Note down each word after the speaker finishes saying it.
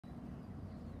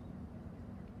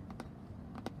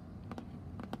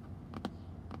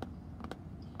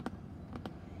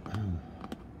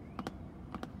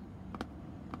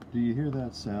Do you hear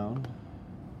that sound?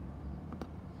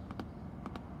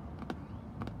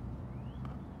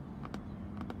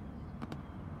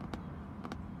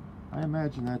 I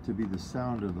imagine that to be the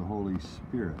sound of the Holy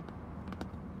Spirit.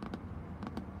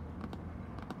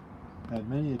 At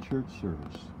many a church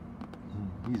service,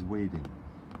 he's waiting.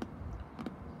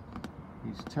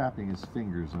 He's tapping his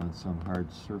fingers on some hard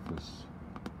surface.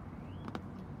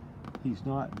 He's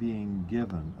not being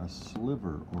given a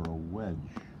sliver or a wedge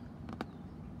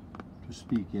to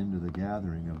speak into the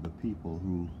gathering of the people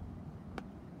who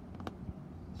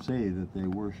say that they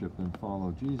worship and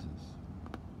follow Jesus,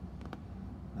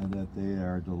 and that they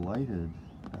are delighted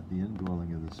at the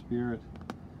indwelling of the Spirit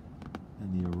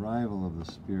and the arrival of the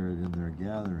Spirit in their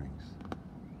gatherings.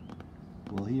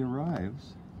 Well, he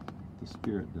arrives, the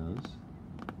Spirit does,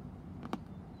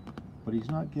 but he's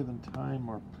not given time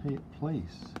or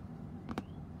place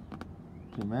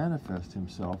to manifest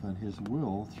himself and his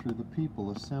will through the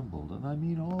people assembled. And I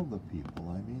mean all the people.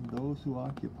 I mean those who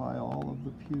occupy all of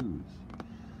the pews.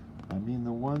 I mean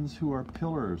the ones who are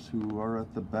pillars, who are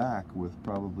at the back with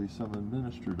probably some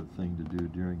administrative thing to do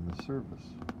during the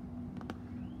service.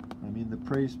 I mean the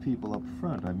praise people up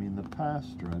front. I mean the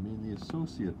pastor. I mean the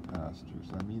associate pastors.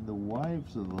 I mean the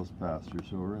wives of those pastors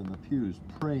who are in the pews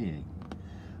praying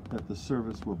that the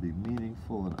service will be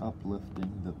meaningful and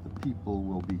uplifting, that the people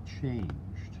will be changed.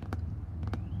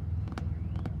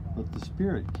 But the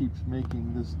Spirit keeps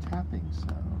making this tapping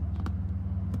sound.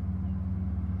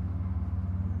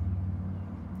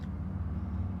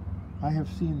 I have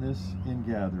seen this in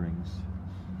gatherings.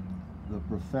 The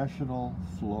professional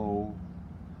flow,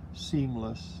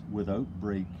 seamless, without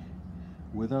break,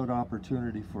 without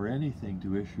opportunity for anything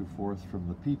to issue forth from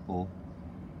the people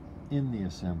in the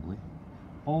assembly.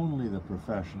 Only the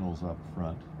professionals up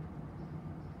front,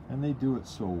 and they do it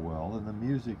so well, and the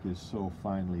music is so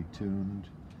finely tuned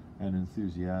and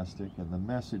enthusiastic, and the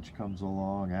message comes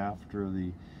along after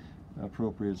the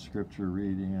appropriate scripture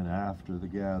reading and after the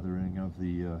gathering of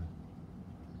the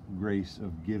grace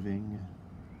of giving,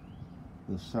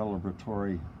 the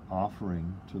celebratory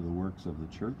offering to the works of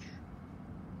the church.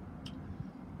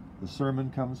 The sermon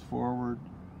comes forward,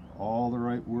 all the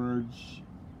right words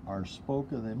are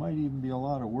spoken. They might even be a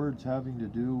lot of words having to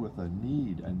do with a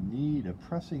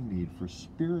pressing need for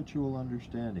spiritual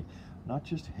understanding, not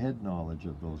just head knowledge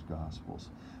of those gospels,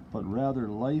 but rather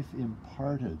life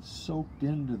imparted, soaked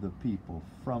into the people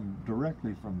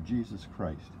directly from Jesus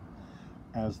Christ,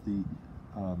 as the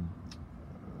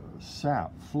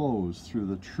sap flows through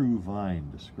the true vine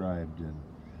described in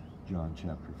John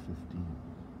chapter 15.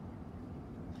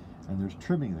 And there's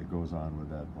trimming that goes on with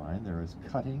that vine. There is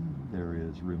cutting, there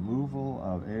is removal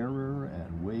of error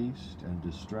and waste and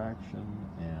distraction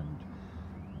and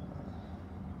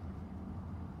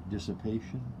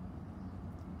dissipation.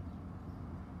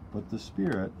 But the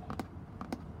Spirit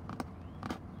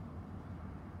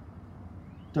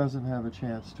doesn't have a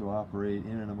chance to operate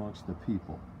in and amongst the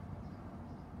people.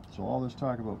 So all this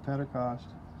talk about Pentecost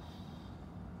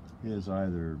is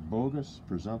either bogus,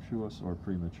 presumptuous, or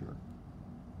premature.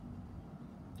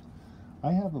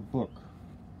 I have a book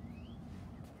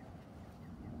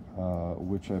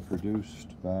which I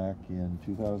produced back in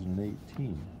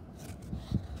 2018,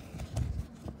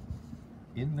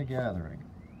 In the Gathering,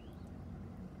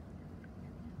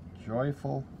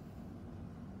 Joyful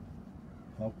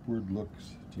Upward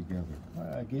Looks Together.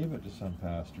 I gave it to some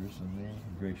pastors, and they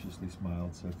graciously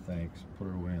smiled, said thanks, put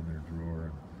it away in their drawer,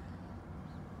 and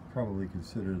probably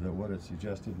considered that what it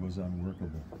suggested was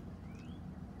unworkable.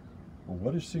 Well,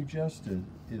 what is suggested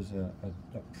is a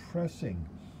pressing,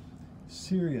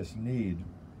 serious need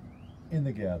in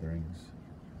the gatherings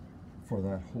for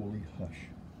that holy hush.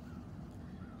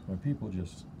 When people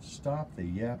just stop the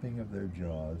yapping of their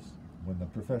jaws, when the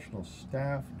professional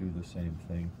staff do the same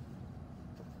thing,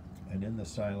 and in the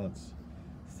silence,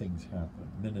 things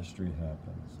happen. Ministry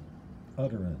happens.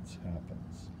 Utterance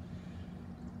happens.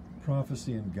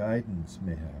 Prophecy and guidance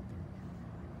may happen.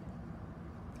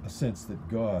 A sense that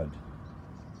God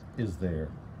is there.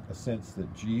 A sense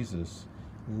that Jesus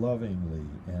lovingly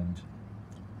and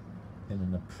in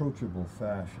an approachable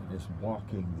fashion is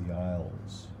walking the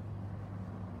aisles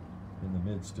in the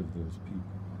midst of those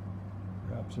people.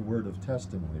 Perhaps a word of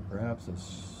testimony, perhaps a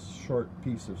short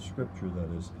piece of scripture that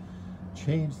has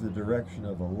changed the direction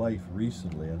of a life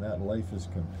recently, and that life is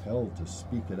compelled to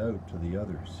speak it out to the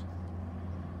others.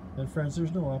 And friends,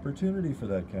 there's no opportunity for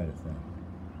that kind of thing.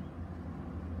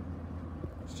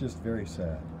 It's just very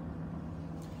sad.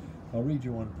 I'll read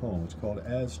you one poem. It's called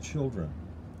As Children.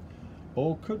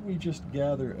 Oh, could we just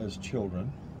gather as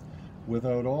children,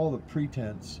 without all the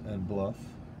pretense and bluff,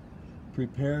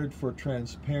 prepared for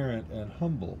transparent and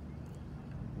humble,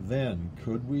 then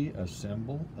could we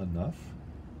assemble enough?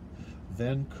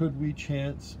 Then could we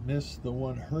chance miss the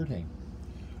one hurting,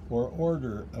 or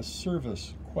order a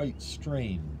service quite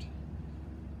strained,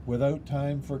 without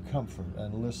time for comfort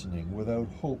and listening, without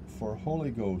hope for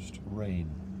Holy Ghost rain?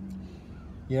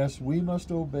 Yes, we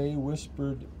must obey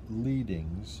whispered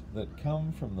leadings that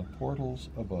come from the portals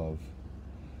above,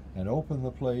 and open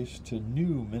the place to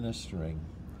new ministering,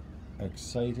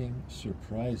 exciting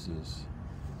surprises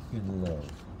in love.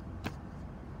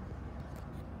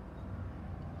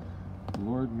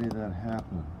 Lord, may that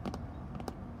happen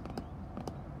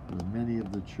for many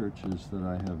of the churches that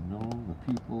I have known,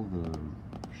 the people, the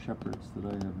shepherds that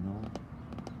I have known.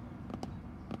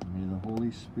 May the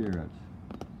Holy Spirit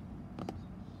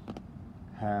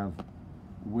have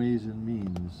ways and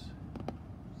means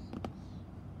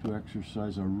to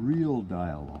exercise a real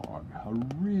dialogue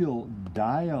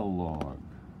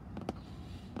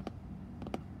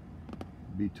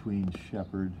between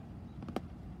shepherd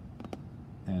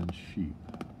and sheep.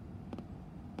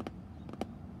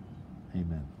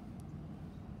 Amen.